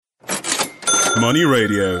Money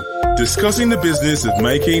Radio, discussing the business of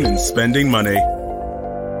making and spending money.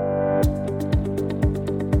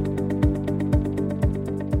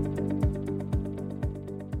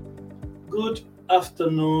 Good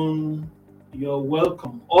afternoon. You're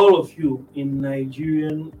welcome, all of you in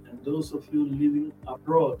Nigerian and those of you living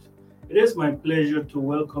abroad. It is my pleasure to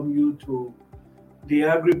welcome you to the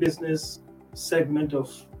agribusiness segment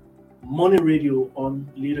of Money Radio on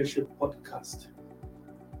Leadership Podcast.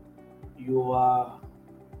 You are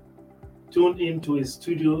tuned into a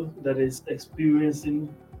studio that is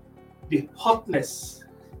experiencing the hotness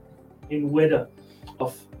in weather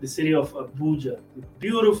of the city of Abuja, the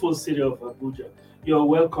beautiful city of Abuja. You're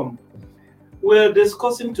welcome. We're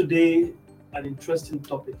discussing today an interesting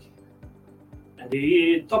topic. And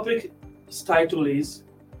the topic's title is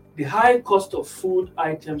The High Cost of Food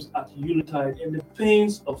Items at Yuletide and the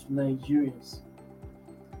Pains of Nigerians.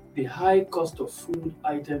 The high cost of food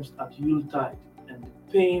items at Yuletide and the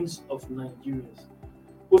pains of Nigerians.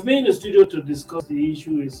 With me in the studio to discuss the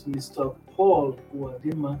issue is Mr. Paul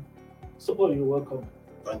Uadima. So Paul, you're welcome.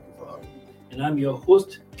 Thank you for having me. And I'm your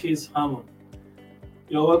host, Case Hammond.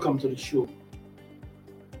 You're welcome to the show.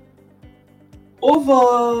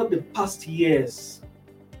 Over the past years,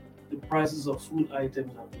 the prices of food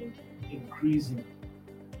items have been increasing.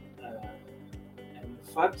 And in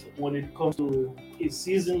fact, when it comes to a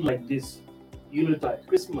season like this, Yuletide,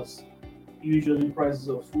 Christmas, usually prices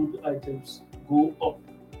of food items go up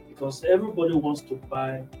because everybody wants to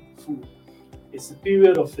buy food. It's a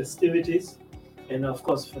period of festivities, and of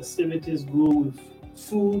course, festivities go with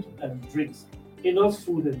food and drinks, enough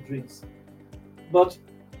food and drinks. But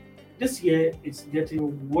this year, it's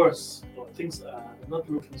getting worse, or things are not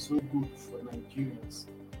looking so good for Nigerians.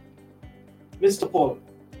 Mr. Paul,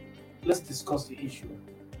 let's discuss the issue.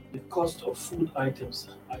 The cost of food items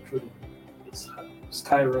actually is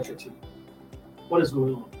skyrocketing. What is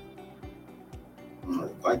going on?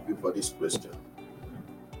 Thank you for this question.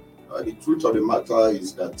 The truth of the matter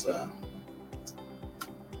is that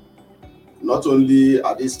not only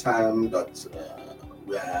at this time that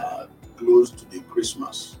we are close to the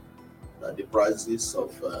Christmas, that the prices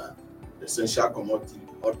of essential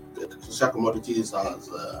commodities have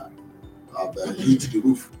hit the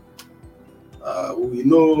roof. We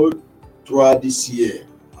know throughout this year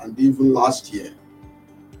and even last year,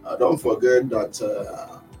 don't forget that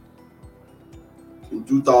in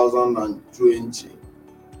 2020,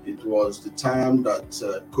 it was the time that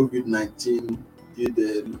COVID-19 did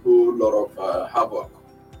a whole lot of havoc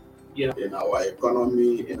in our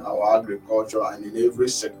economy, in our agriculture, and in every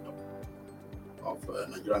sector of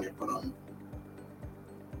Nigerian economy.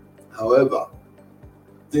 However,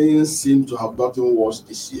 things seem to have gotten worse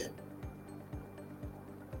this year.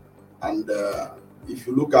 And if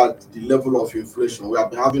you look at the level of inflation, we have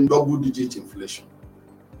been having double-digit inflation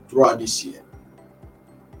throughout this year.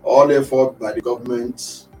 All effort by the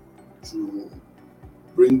government to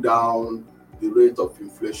bring down the rate of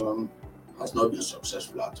inflation has not been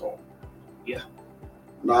successful at all. Yeah.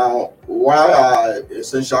 Now, why are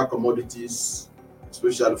essential commodities,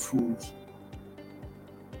 especially food,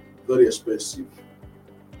 very expensive?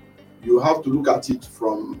 You have to look at it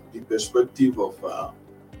from the perspective of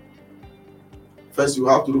first, you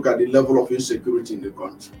have to look at the level of insecurity in the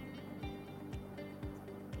country.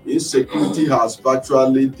 Insecurity has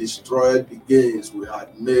virtually destroyed the gains we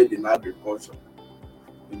had made in agriculture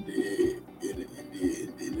in the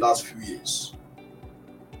last few years.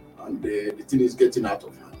 And the thing is getting out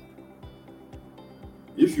of hand.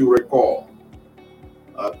 If you recall,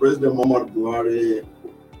 President Muhammadu Buhari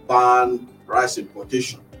banned rice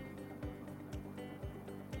importation.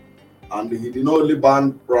 And he did not only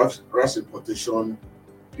ban rice importation,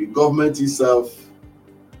 the government itself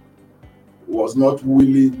was not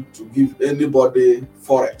willing to give anybody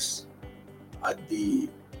forex at the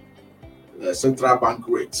central bank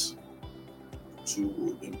rates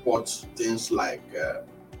to import things like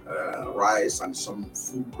rice and some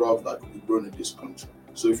food crops that could be grown in this country.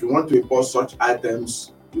 So if you want to import such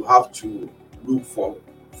items, you have to look for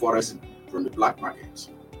forex from the black market.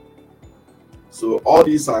 So all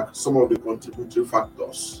these are some of the contributory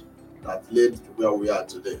factors that led to where we are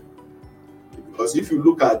today. Because if you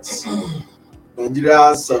look at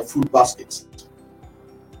Nigeria's food basket,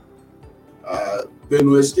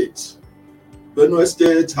 Benue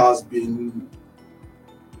State has been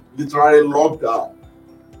literally locked down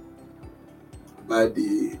by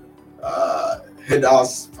the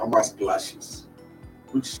head-house farmers clashes,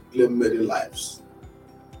 which claim many lives.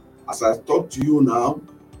 As I talk to you now,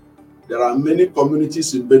 there are many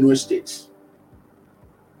communities in Benue State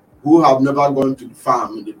who have never gone to the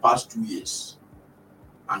farm in the past 2 years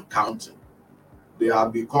and counting.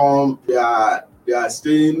 they are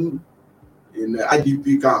staying in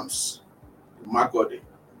IDP camps in Makode,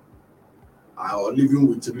 or living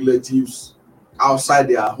with relatives outside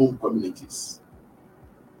their home communities.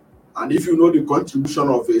 And if you know the contribution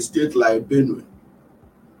of a state like Benue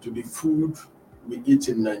to the food we eat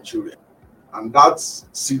in Nigeria, and that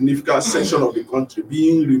significant section of the country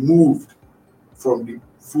being removed from the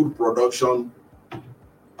food production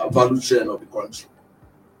value chain of the country,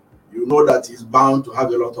 you know that it's bound to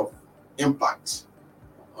have a lot of impact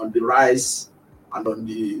on the rice and on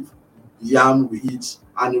the yam we eat,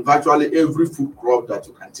 and in virtually every food crop that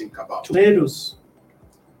you can think about. Tomatoes.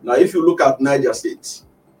 Now, if you look at Niger State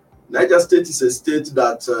is a state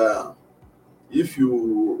that, if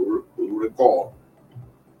you recall,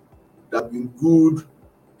 that been good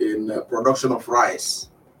in production of rice.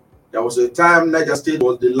 There was a time Niger State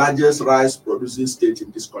was the largest rice producing state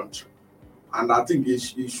in this country, and I think it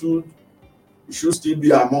should still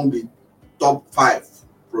be among the top 5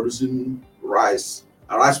 producing rice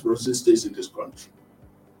producing states in this country.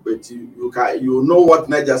 But you know what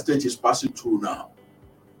Niger State is passing through now.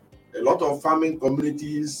 A lot of farming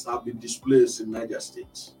communities have been displaced in Niger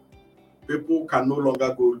State. People can no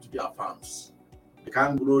longer go to their farms. They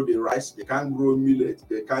can't grow the rice, they can't grow millet,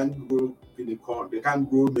 they can't grow corn, they can't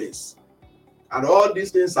grow maize. And all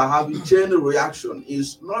these things are having chain reaction.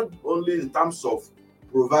 Is not only in terms of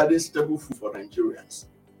providing stable food for Nigerians,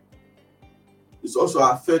 it's also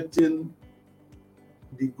affecting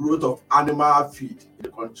the growth of animal feed in the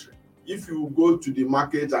country. If you go to the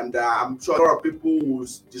market, and I'm sure a lot of people will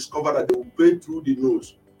discover that they will pay through the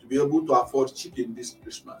nose to be able to afford chicken this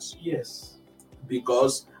Christmas. Yes.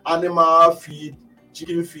 Because animal feed,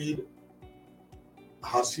 chicken feed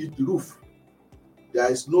has hit the roof.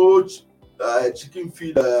 There is no chicken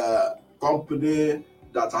feed company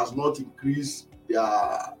that has not increased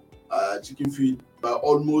their chicken feed by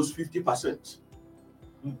almost 50%.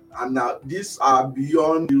 And now these are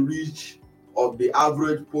beyond the reach of the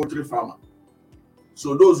average poultry farmer.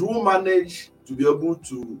 So those who manage to be able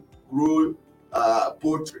to grow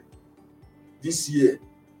poultry this year,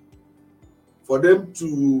 for them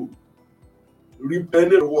to reap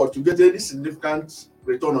any reward, to get any significant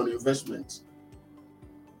return on investment,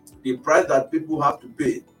 the price that people have to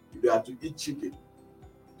pay if they are to eat chicken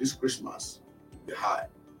this Christmas will be high.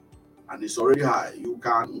 And it's already high. You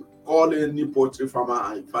can call any poultry farmer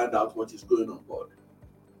and find out what is going on board.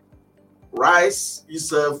 Rice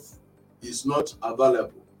itself is not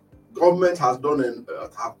available. Government has done and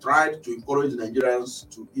have tried to encourage Nigerians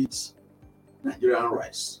to eat Nigerian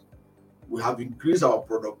rice. We have increased our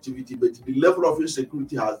productivity, but the level of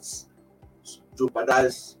insecurity has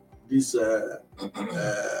jeopardized these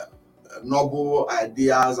noble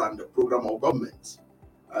ideas and the program of government.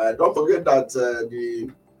 Don't forget that the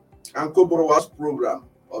Anko Borrowers program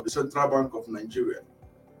of the Central Bank of Nigeria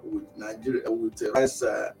with rice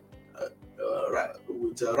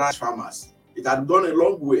farmers, it had gone a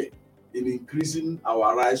long way in increasing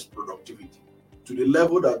our rice productivity to the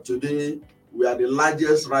level that today we are the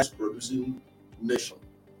largest rice producing nation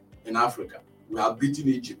in Africa. We have beaten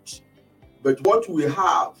Egypt. But what we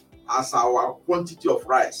have as our quantity of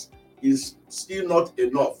rice is still not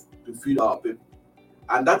enough to feed our people.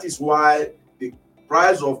 And that is why the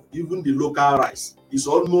price of even the local rice is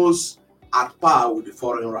almost at par with the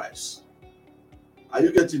foreign rice. Are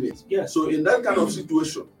you getting it? Yes. So in that kind of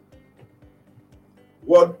situation,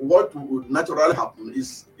 what would naturally happen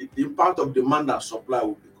is the impact of demand and supply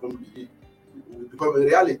will become a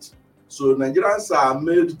reality. So Nigerians are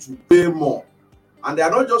made to pay more. And they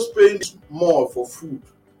are not just paying more for food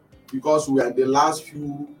because we are in the last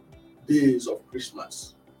few days of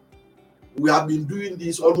Christmas. We have been doing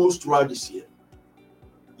this almost throughout this year.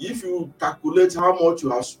 If you calculate how much you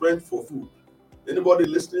have spent for food, anybody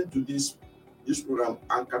listening to this program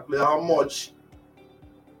and calculate how much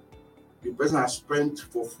the person has spent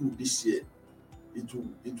for food this year,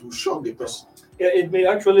 it will shock the person. Yeah, it may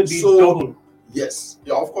actually be double. Yes,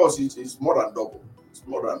 yeah, of course, it's more than double. It's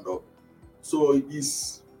more than double. So it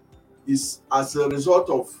is as a result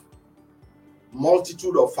of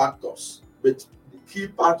multitude of factors, but the key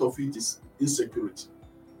part of it is insecurity.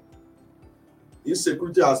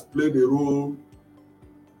 Insecurity has played a role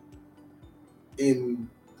in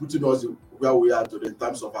putting us where we are today in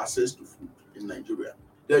terms of access to food in Nigeria.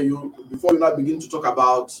 Then before you now begin to talk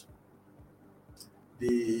about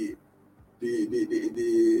the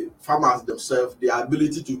farmers themselves, their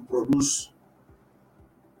ability to produce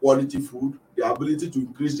quality food, their ability to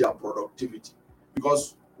increase their productivity.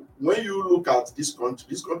 Because when you look at this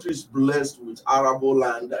country is blessed with arable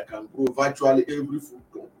land that can grow virtually every food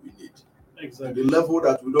crop we need. Exactly. the level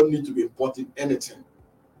that we don't need to be importing anything.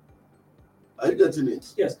 Are you getting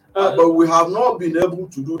it? Yes. But we have not been able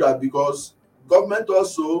to do that because government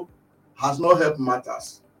also has not helped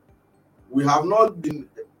matters. We have not been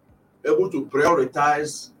able to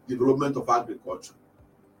prioritize development of agriculture.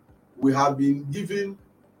 We have been giving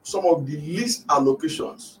some of the least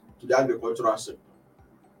allocations to the agricultural sector.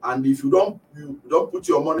 And if you don't put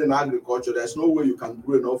your money in agriculture, there's no way you can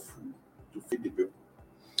grow enough food to feed the people.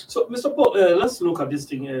 So, Mr. Paul, let's look at this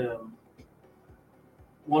thing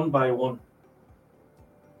one by one.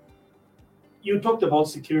 You talked about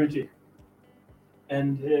security,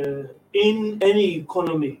 and in any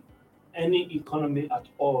economy at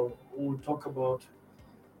all, we talk about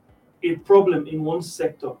a problem in one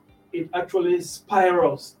sector. It actually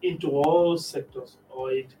spirals into all sectors,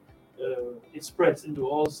 or it spreads into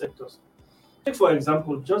all sectors. Take, for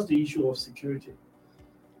example, just the issue of security.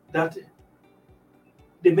 That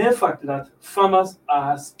the mere fact that farmers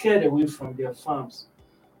are scared away from their farms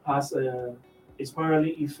has a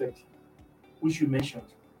spiraling effect, which you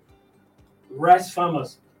mentioned. Rice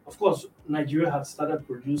farmers, of course, Nigeria has started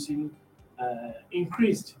producing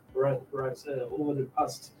increased rice over the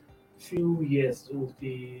past few years with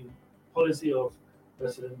the policy of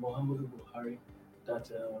President Muhammadu Buhari that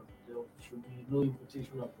there should be no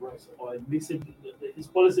importation of rice, or it makes it, his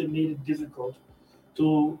policy made it difficult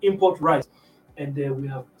to import rice. And we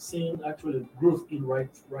have seen actually growth in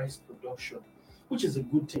rice production, which is a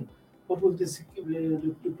good thing. But with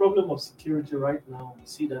the problem of security right now, we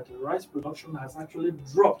see that the rice production has actually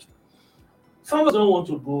dropped. Farmers don't want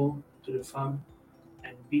to go to the farm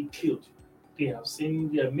and be killed. They have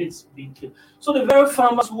seen their mates being killed. So the very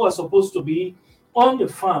farmers who are supposed to be on the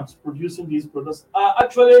farms producing these products are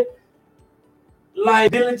actually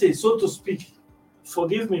liabilities, so to speak.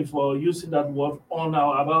 Forgive me for using that word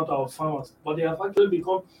about our farmers, but they have actually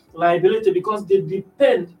become liability because they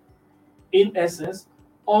depend, in essence,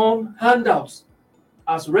 on handouts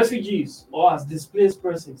as refugees or as displaced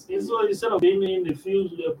persons. And so instead of being in the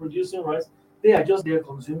field producing rice, they are just there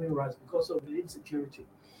consuming rice because of the insecurity.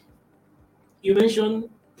 You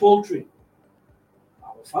mentioned poultry.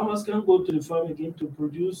 Our farmers can go to the farm again to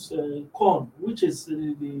produce corn, which is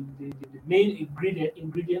the main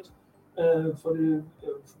ingredient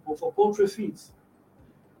for poultry feeds.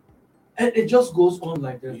 And it just goes on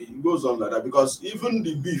like that. It goes on like that because even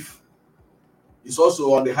the beef is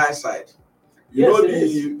also on the high side. You know,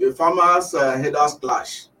 the farmers' headers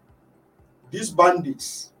clash. These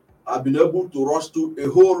bandits have been able to rush to a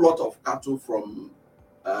whole lot of cattle from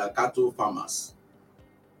cattle farmers.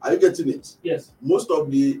 Are you getting it? Yes. Most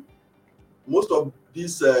of these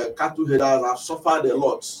cattle headers have suffered a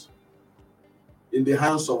lot in the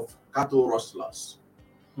hands of cattle rustlers.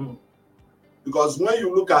 Because when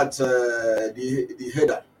you look at the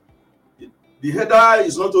header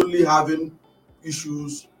is not only having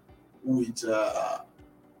issues with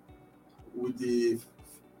the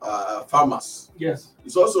farmers. Yes.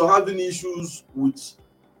 It's also having issues with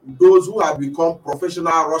those who have become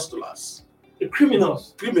professional rustlers. The criminal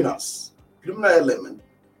element,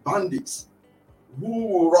 bandits, who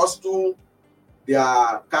will rustle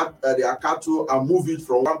their cattle and move it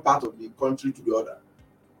from one part of the country to the other.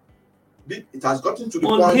 It has gotten to the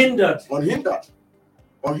unhindered.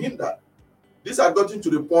 This has gotten to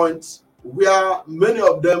the point where many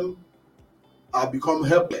of them have become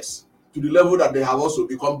helpless to the level that they have also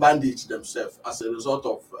become bandits themselves as a result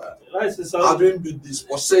of having been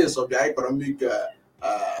dispossessed of their economic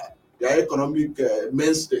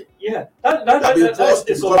mainstay. Yeah, that they forced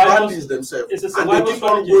to become bandits themselves, and they keep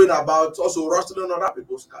on going about also rustling other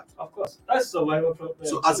people's cattle. Of course, that's survival problem.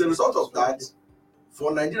 So as a result of that,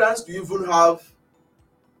 for Nigerians to even have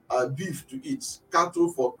beef to eat, cattle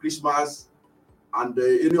for Christmas and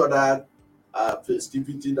any other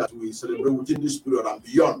festivity that we celebrate within this period and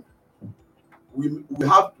beyond, we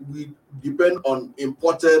depend on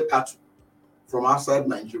imported cattle from outside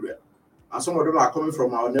Nigeria, and some of them are coming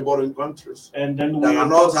from our neighboring countries, and then we are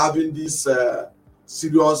not having this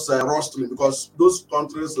serious rustling, because those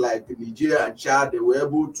countries like Nigeria and Chad, they were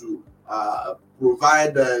able to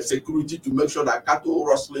provide security to make sure that cattle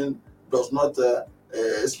rustling does not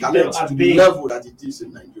escalate to the level that it is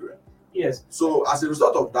in Nigeria. Yes. So as a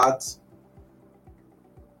result of that,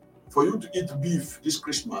 for you to eat beef this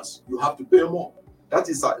Christmas, you have to pay more. That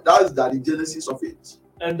is the genesis of it.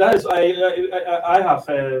 And that is I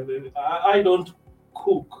don't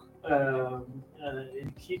cook in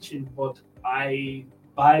the kitchen, but I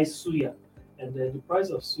buy suya, and the price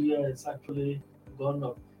of suya has actually gone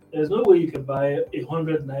up. There's no way you can buy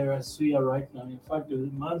 100 naira suya right now. In fact, the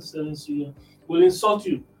man selling suya will insult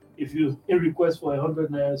you if you request for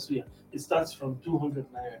 100 naira suya, it starts from 200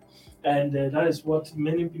 naira. And that is what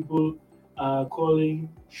many people are calling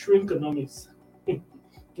shrinkonomics.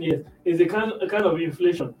 Yes, it's a kind of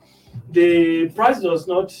inflation. The price does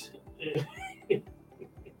not, it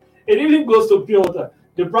even goes to pure water.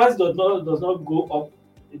 The price does not go up.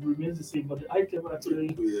 It remains the same, but the item actually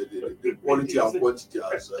The quality and quantity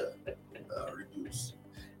has reduced.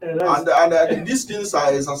 and These things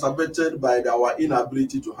are exacerbated by our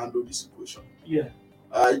inability to handle the situation. yeah,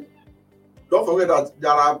 Don't forget that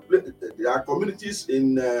there are communities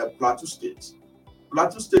in Plateau State.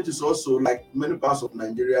 Plateau State is also, like many parts of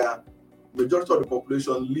Nigeria, majority of the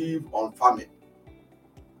population live on farming.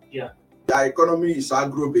 Yeah. Their economy is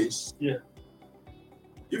agro-based. Yeah.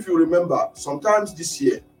 If you remember, sometimes this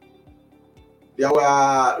year, there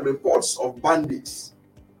were reports of bandits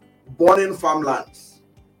burning farmlands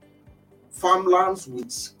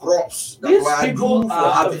with crops that these were people due for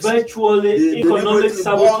are harvest. virtually They economic deliberately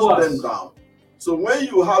burn them saboteurs. down. So when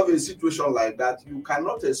you have a situation like that, you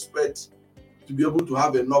cannot expect to be able to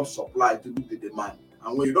have enough supply to meet the demand.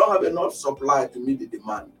 And when you don't have enough supply to meet the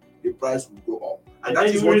demand, the price will go up. And that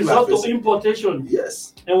then is you what we are resort to facing. importation.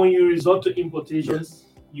 Yes. And when you resort to importation, Yes.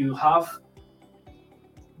 you have,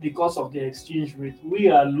 because of the exchange rate, we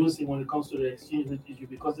are losing when it comes to the exchange rate issue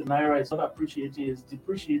because the naira is not appreciating, it's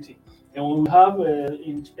depreciating. And when we have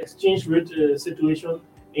an exchange rate situation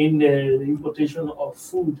in the importation of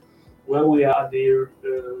food, where we are at the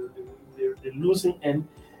losing end,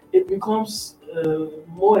 it becomes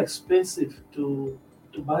more expensive to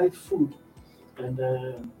buy food. And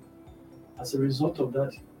as a result of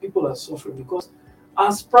that, people are suffering because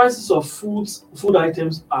as prices of food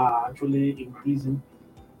items are actually increasing,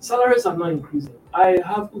 salaries are not increasing. I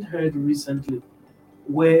haven't heard recently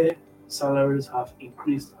where salaries have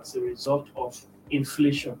increased as a result of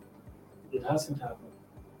inflation. It hasn't happened.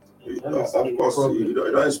 And that is Of a course, problem. you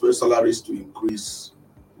don't expect salaries to increase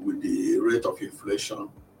with the rate of inflation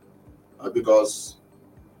because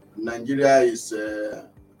Nigeria is,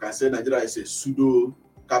 Nigeria is a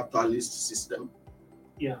pseudo-capitalist system.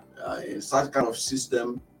 Yeah. In such kind of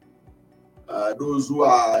system, those who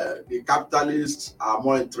are the capitalists are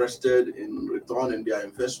more interested in return in their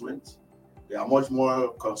investment. They are much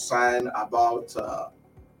more concerned about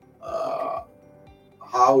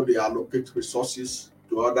how they allocate resources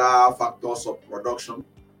to other factors of production.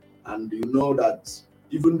 And you know that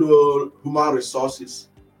even though human resources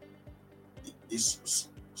is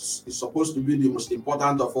supposed to be the most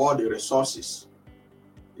important of all the resources,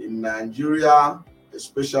 in Nigeria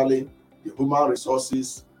especially, the human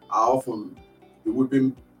resources are often the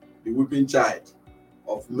whipping child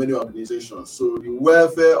of many organizations. So the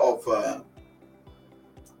welfare of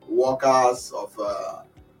workers, of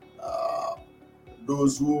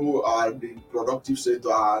those who are the productive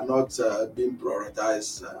sector are not being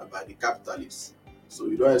prioritized by the capitalists. So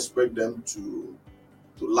you don't expect them to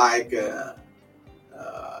like a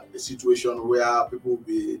situation where people will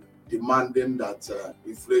be demanding that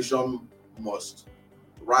inflation must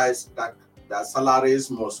rise, that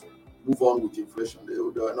salaries must move on with inflation. They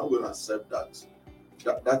are not going to accept that.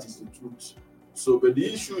 That is the truth. So, but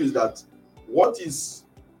the issue is that what is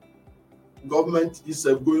government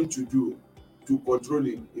itself going to do to control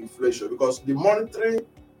inflation? Because the monetary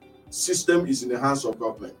system is in the hands of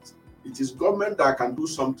government. It is government that can do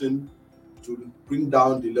something to bring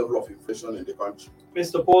down the level of inflation in the country.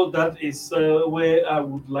 Mr. Paul, that is where I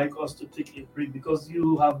would like us to take a break because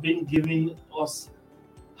you have been giving us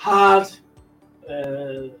hard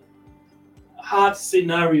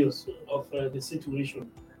scenarios of the situation.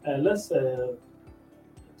 Let's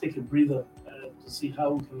take a breather to see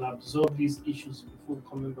how we can absorb these issues before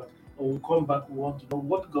coming back. When we come back, we want to know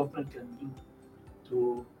what government can do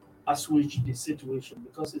to assuage the situation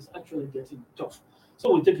because it's actually getting tough.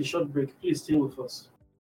 So we'll take a short break. Please stay with us.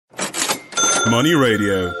 Money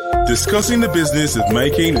Radio, discussing the business of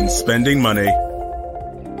making and spending money.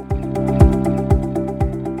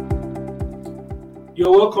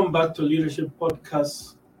 You're welcome back to Leadership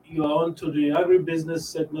Podcast. You are on to the agribusiness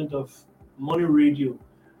segment of Money Radio.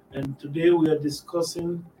 And today we are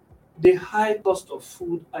discussing the high cost of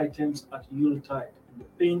food items at Yuletide and the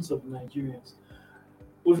pains of Nigerians.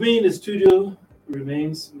 With me in the studio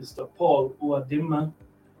remains Mr. Paul Uwadima,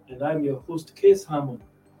 and I'm your host, Case Hammond.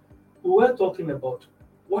 We were talking about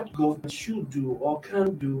what government should do or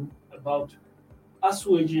can do about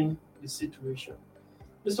assuaging the situation.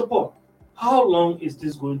 Mr. Paul, how long is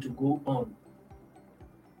this going to go on?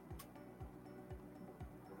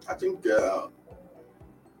 I think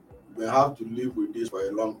we have to live with this for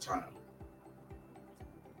a long time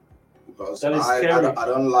because That is I scary.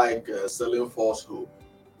 don't like selling false hope.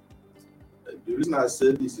 The reason I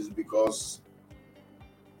say this is because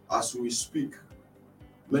as we speak,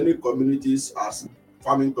 many communities, as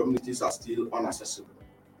farming communities, are still inaccessible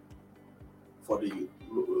for the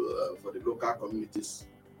local communities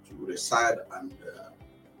to reside and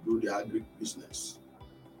do the agri business,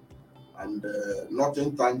 and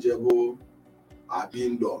nothing tangible are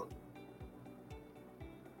being done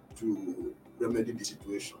to remedy the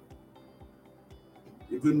situation.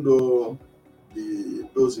 Even though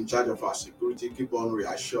those in charge of our security keep on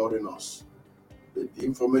reassuring us that the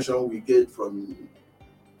information we get from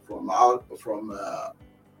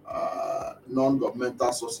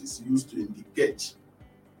non-governmental sources used to indicate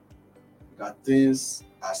that things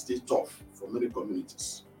are still tough for many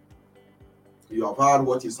communities. You have heard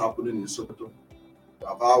what is happening in Sokoto. You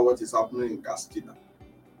have heard what is happening in Castina.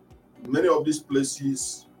 In many of these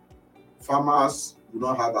places, farmers do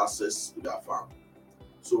not have access to their farm.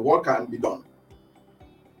 So what can be done?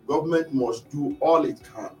 Government must do all it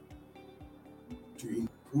can to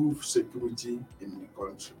improve security in the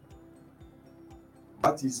country.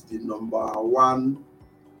 That is the number one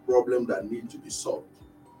problem that needs to be solved.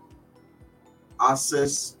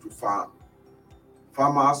 Access to farm.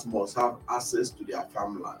 Farmers must have access to their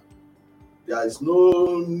farmland. There is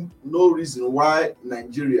no reason why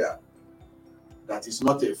Nigeria, that is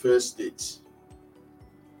not a fair state,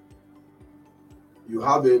 you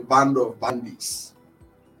have a band of bandits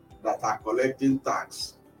that are collecting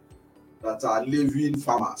tax, that are levying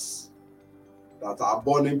farmers, that are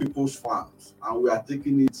burning people's farms, and we are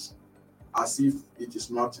taking it as if it is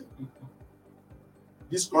nothing.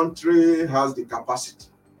 This country has the capacity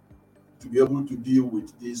to be able to deal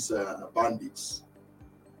with these bandits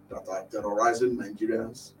that are terrorizing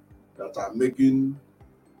Nigerians, that are making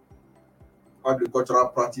agricultural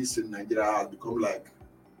practice in Nigeria has become like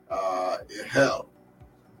a hell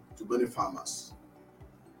to many farmers.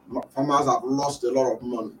 Farmers have lost a lot of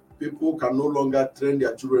money. People can no longer train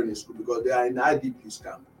their children in school because they are in IDPs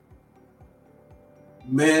camp.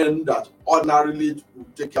 Men that ordinarily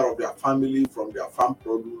would take care of their family from their farm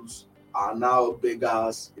produce are now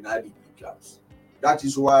beggars in IDP camps. That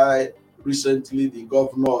is why recently the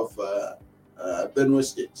governor of Benue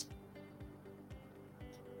State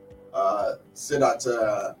said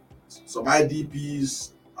that some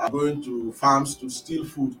IDPs are going to farms to steal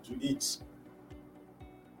food to eat,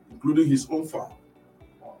 including his own farm.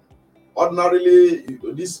 Ordinarily,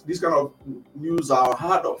 this kind of news are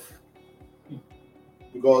unheard of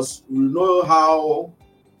because we know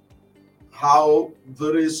how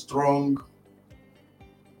very strong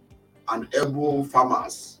and able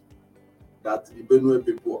farmers that the Benue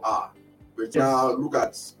people are. But now look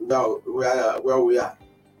at where we are.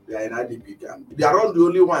 They are in IDP camps. They are not the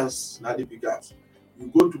only ones in IDP camps. You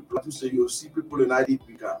go to Plateau State, you'll see people in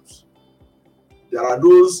IDP camps. There are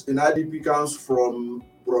those in IDP camps from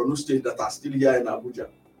Borno State that are still here in Abuja.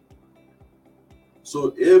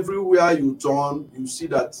 So everywhere you turn, you see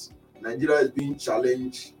that Nigeria is being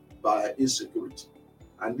challenged by insecurity.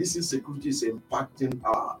 And this insecurity is impacting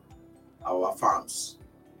our farms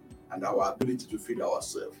and our ability to feed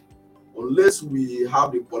ourselves. Unless we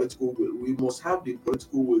have the political will, we must have the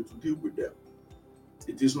political will to deal with them.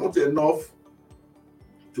 It is not enough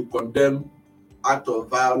to condemn acts of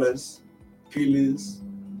violence, killings,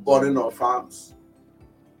 burning of farms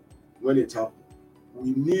when it happens.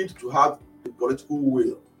 We need to have the political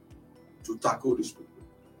will to tackle these people.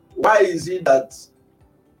 Why is it that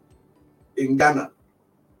in Ghana,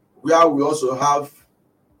 where we also have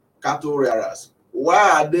cattle rearers,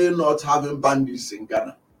 why are they not having bandits in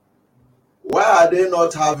Ghana? Why are they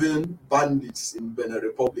not having bandits in Benin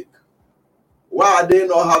Republic? Why are they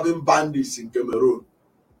not having bandits in Cameroon?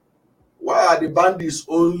 Why are the bandits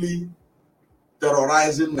only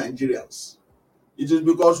terrorizing Nigerians? It is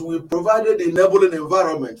because we provided the enabling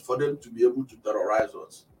environment for them to be able to terrorize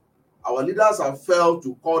us. Our leaders have failed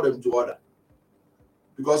to call them to order.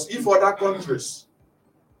 Because if other countries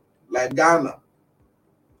like Ghana,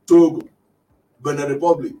 Togo, Benin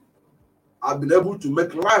Republic have been able to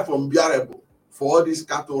make life unbearable for all these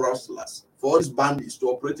cattle rustlers, for all these bandits to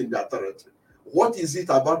operate in their territory, what is it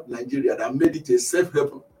about Nigeria that made it a safe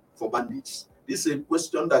haven for bandits? This is a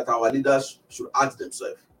question that our leaders should ask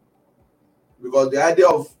themselves. Because the idea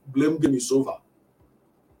of blame game is over.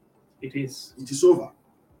 It is. It is over.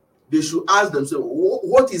 They should ask themselves,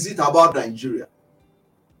 what is it about Nigeria?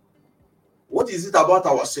 What is it about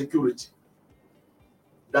our security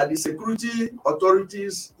that the security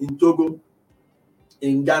authorities in Togo,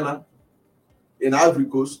 in Ghana, in Ivory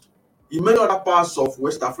Coast, in many other parts of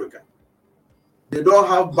West Africa, they don't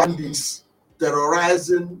have bandits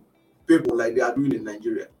terrorizing people like they are doing in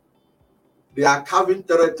Nigeria? They are carving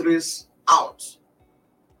territories out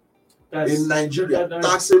in Nigeria,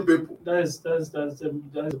 taxing people. That is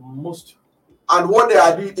the most. And what they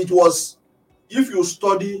are doing, it was, if you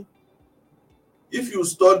study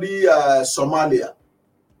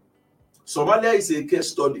Somalia is a case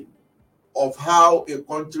study of how a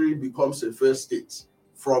country becomes a failed state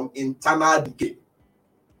from internal decay.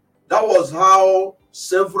 That was how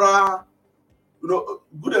several,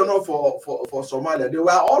 good enough for Somalia. They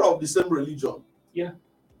were all of the same religion. Yeah.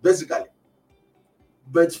 Basically.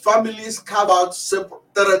 But families carve out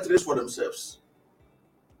separate territories for themselves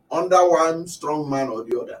under one strong man or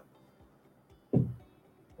the other.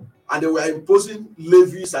 And they were imposing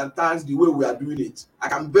levies and taxes the way we are doing it. I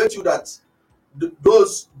can bet you that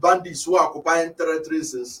those bandits who are occupying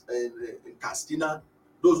territories in Castina,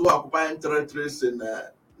 those who are occupying territories in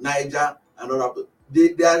Niger and other,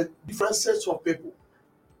 they are different sets of people,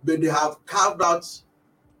 but they have carved out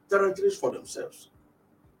territories for themselves.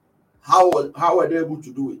 How are they able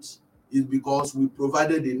to do it? It's because we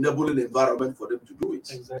provided the enabling environment for them to do it.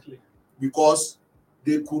 Exactly. Because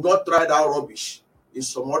they could not try that rubbish in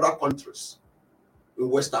some other countries in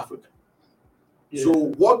West Africa. Yeah. So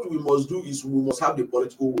what we must do is we must have the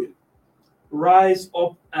political will. Rise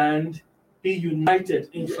up and be united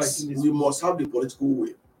in fighting this. We must have the political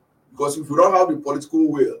will. Because if we don't have the political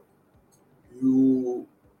will,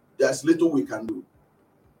 there's little we can do.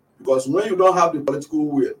 Because when you don't have the political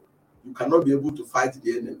will, you cannot be able to fight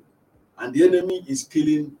the enemy. And the enemy is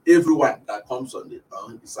killing everyone that comes on the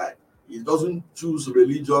side. He doesn't choose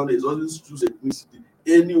religion, he doesn't choose ethnicity.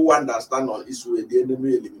 Anyone that stands on his way, the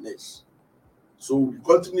enemy eliminates. So we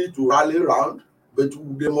continue to rally around, but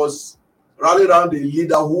they must rally around a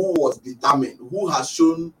leader who was determined, who has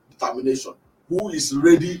shown determination, who is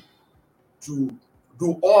ready to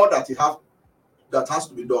do all that has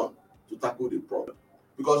to be done to tackle the problem.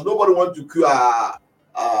 Because nobody wants to queue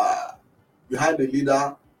behind a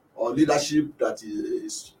leader or leadership that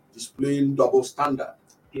is displaying double standard.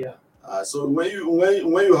 Yeah. So when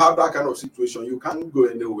you have that kind of situation, you can't go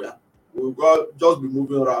anywhere. We'll just be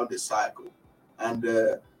moving around the cycle, and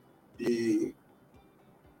the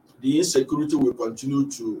insecurity will continue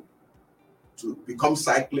to become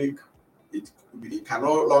cyclic. It can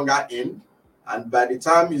no longer end, and by the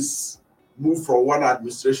time it's moved from one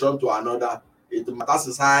administration to another, it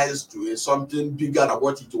metastasizes to something bigger than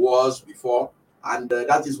what it was before, and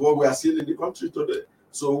that is what we are seeing in the country today.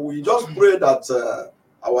 So we just pray that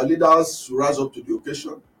our leaders rise up to the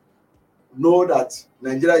occasion, know that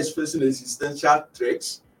Nigeria is facing existential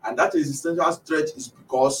threats, and that existential threat is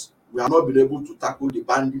because we have not been able to tackle the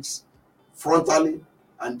bandits frontally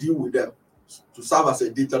and deal with them to serve as a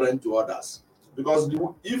deterrent to others. Because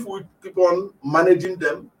if we keep on managing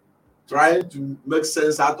them, trying to make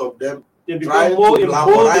sense out of them, trying to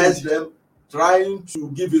glamorize them, trying to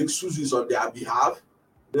give excuses on their behalf,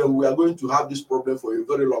 then we are going to have this problem for a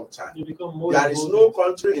very long time. There is no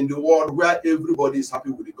country in the world where everybody is happy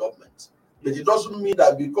with the government. But it doesn't mean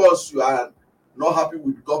that because you are not happy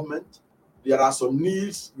with the government, there are some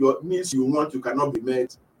needs, your needs you want, you cannot be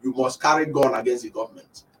met. You must carry gun against the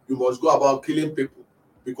government. You must go about killing people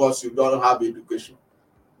because you don't have education,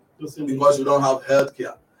 because you don't have health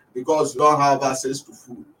care, because you don't have access to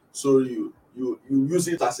food. So you use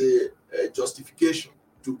it as a justification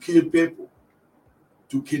to kill people,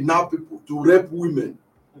 to kidnap people, to rape women,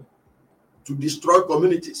 to destroy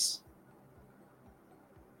communities.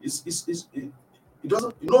 It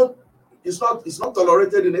doesn't, it's not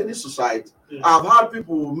tolerated in any society. Yeah. I've heard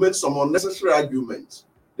people make some unnecessary arguments.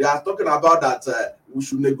 They are talking about that we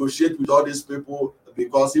should negotiate with all these people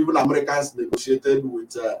because even Americans negotiated with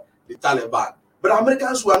the Taliban. But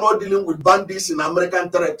Americans were not dealing with bandits in American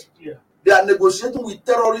territory. Yeah. They are negotiating with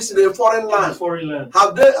terrorists in a foreign land.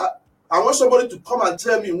 Have they? I want somebody to come and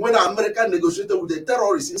tell me when America negotiated with the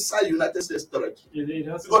terrorists inside United States territory.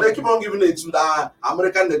 Yeah, because they keep on giving it to the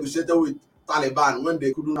American negotiated with Taliban when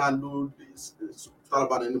they couldn't handle this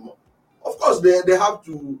Taliban anymore. Of course, they have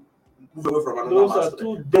to move away from another master.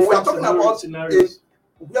 But we are talking about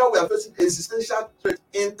where we are facing existential threat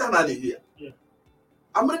internally here. Yeah.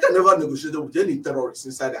 America never negotiated with any terrorists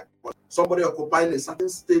inside that country. Somebody occupying a certain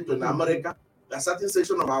state in America, a certain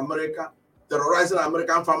section of America, terrorizing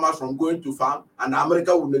American farmers from going to farm, and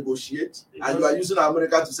America will negotiate. And you are using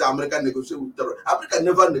America to say America negotiate with terrorists. America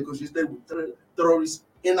never negotiated with terrorists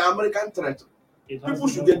in American territory. People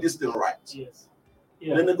should get this thing right. Yes.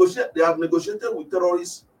 Yeah. They have negotiated with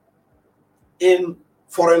terrorists in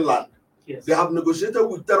foreign land. Yes. They have negotiated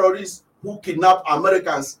with terrorists who kidnap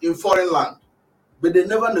Americans in foreign land. But they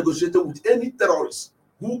never negotiated with any terrorists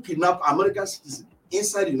who kidnap American citizens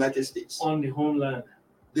inside the United States. On the homeland.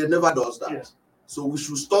 They never does that. Yes. So we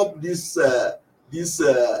should stop this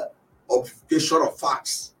obfuscation of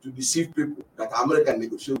facts to deceive people that America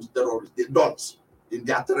negotiate with terrorists. They don't. In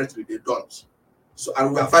their territory, they don't. So,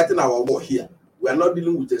 and we are fighting our war here. We are not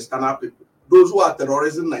dealing with external people. Those who are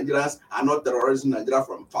terrorizing Nigerians are not terrorizing Nigeria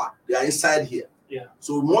from far. They are inside here. Yeah.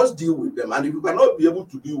 So we must deal with them. And if we cannot be able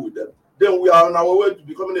to deal with them, then we are on our way to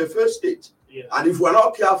becoming a failed state. Yeah. And if we are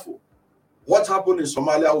not careful, what happened in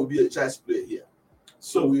Somalia will be a child's play here.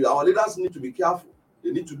 So our leaders need to be careful. They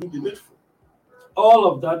need to do the needful. All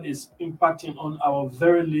of that is impacting on our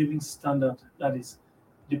very living standard. That is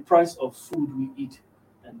the price of food we eat.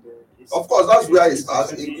 And of course, that's where it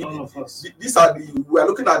starts. All of us. We are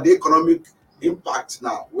looking at the economic impact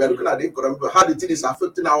now. We are looking at the economic, how the thing is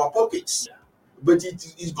affecting our pockets. Yeah. But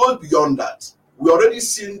it goes beyond that. We already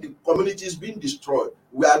seen the communities being destroyed.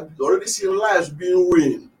 We are already seeing lives being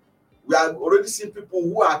ruined. We have already seen people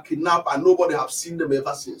who are kidnapped and nobody have seen them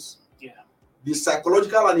ever since. Yeah. The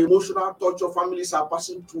psychological and emotional torture families are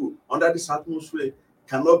passing through under this atmosphere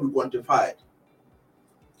cannot be quantified.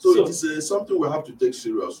 So it is something we have to take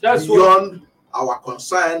serious. That's beyond our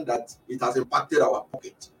concern that it has impacted our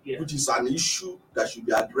pocket, which is an issue that should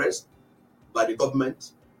be addressed by the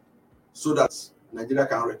government so that Nigeria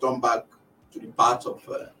can return back to the path of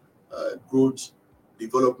growth,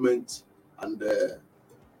 development, and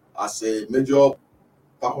as a major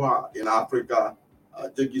power in Africa,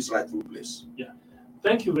 take its rightful place. Yeah.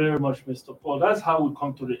 Thank you very much, Mr. Paul. That's how we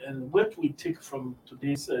come to the end. What we take from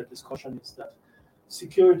today's discussion is that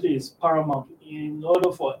security is paramount. In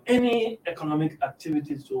order for any economic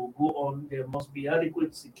activity to go on, there must be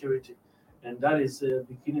adequate security. And that is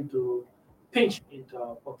beginning to pinch into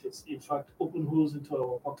our pockets. In fact, open holes into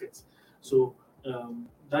our pockets. So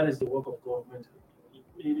that is the work of government.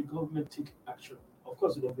 May the government take action. Of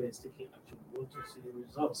course, the government is taking action. We want to see the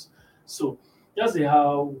results. So that's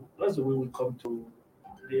the way we come to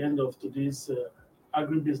the end of today's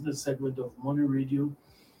agribusiness segment of Money Radio.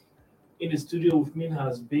 In the studio with me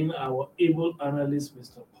has been our able analyst,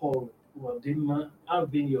 Mr. Paul Wadima.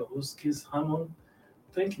 I've been your host, Keith Hammond.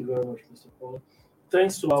 Thank you very much, Mr. Paul.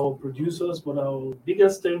 Thanks to our producers, but our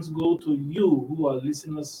biggest thanks go to you who are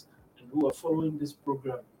listeners and who are following this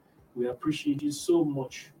program. We appreciate you so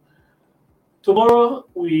much. Tomorrow,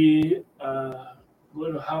 we are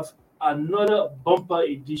going to have another bumper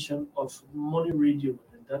edition of Money Radio,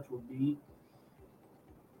 and that will be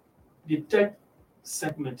the tech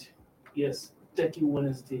segment. Yes, Techie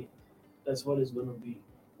Wednesday. That's what it's going to be.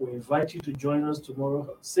 We invite you to join us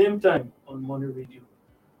tomorrow, same time on Money Radio.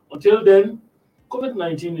 Until then,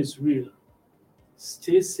 COVID-19 is real.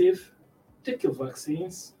 Stay safe, take your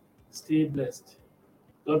vaccines, stay blessed.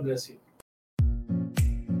 God bless you.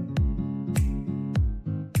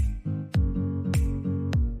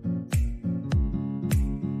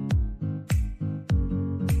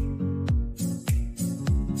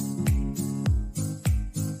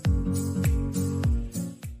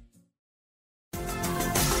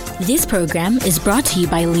 This program is brought to you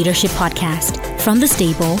by Leadership Podcast from the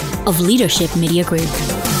stable of Leadership Media Group.